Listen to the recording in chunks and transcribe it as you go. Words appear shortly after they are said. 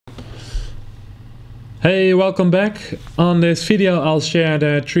Hey, welcome back. On this video I'll share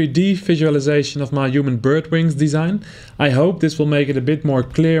the 3D visualization of my Human Birdwings design. I hope this will make it a bit more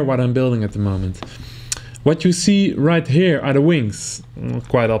clear what I'm building at the moment. What you see right here are the wings,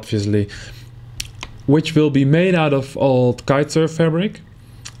 quite obviously, which will be made out of old kitesurf fabric.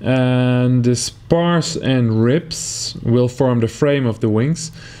 And the spars and ribs will form the frame of the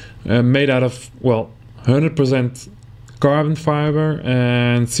wings, made out of, well, 100% carbon fiber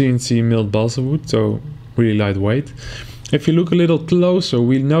and CNC milled balsa wood, so really lightweight. If you look a little closer,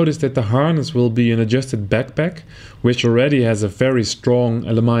 we'll notice that the harness will be an adjusted backpack, which already has a very strong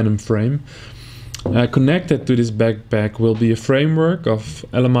aluminum frame. Connected to this backpack will be a framework of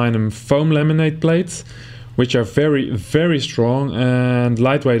aluminum foam laminate plates, which are very strong and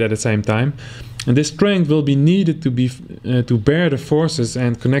lightweight at the same time. And this strength will be needed to bear the forces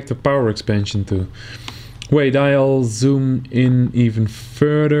and connect the power expansion to. Wait, I'll zoom in even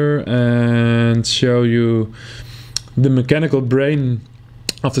further and show you the mechanical brain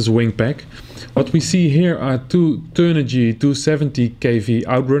of this wing pack. What we see here are two Turnigy 270 kV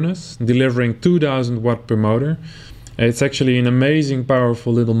outrunners delivering 2000 watt per motor. It's actually an amazing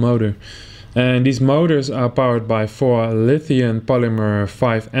powerful little motor. And these motors are powered by 4 lithium polymer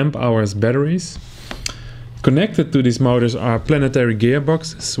 5 amp hours batteries. Connected to these motors are planetary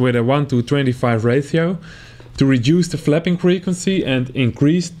gearboxes with a 1:25 ratio to reduce the flapping frequency and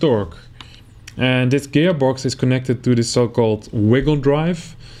increase torque. And this gearbox is connected to the so-called wiggle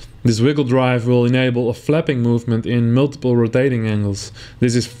drive. This wiggle drive will enable a flapping movement in multiple rotating angles.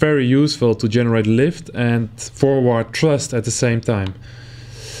 This is very useful to generate lift and forward thrust at the same time.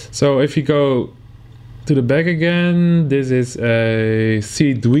 So if you go to the back again, this is a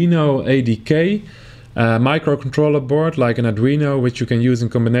Arduino ADK microcontroller board like an Arduino, which you can use in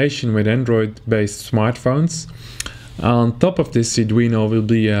combination with Android-based smartphones. On top of this Arduino will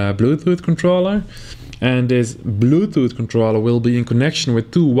be a Bluetooth controller, and this Bluetooth controller will be in connection with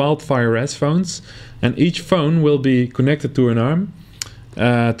 2 Wildfire S phones, and each phone will be connected to an arm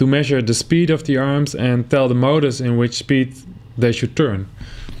to measure the speed of the arms and tell the motors in which speed they should turn.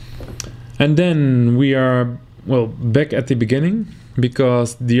 And then we are, well, back at the beginning,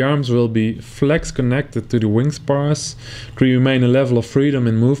 because the arms will be flex connected to the wing spars to remain a level of freedom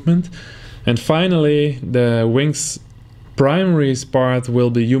in movement. And finally, the wings primary part will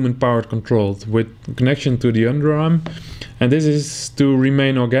be human powered controlled with connection to the underarm, and this is to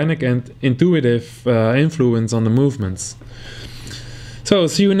remain organic and intuitive influence on the movements. So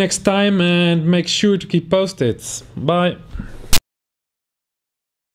see you next time, and make sure to keep posted. Bye.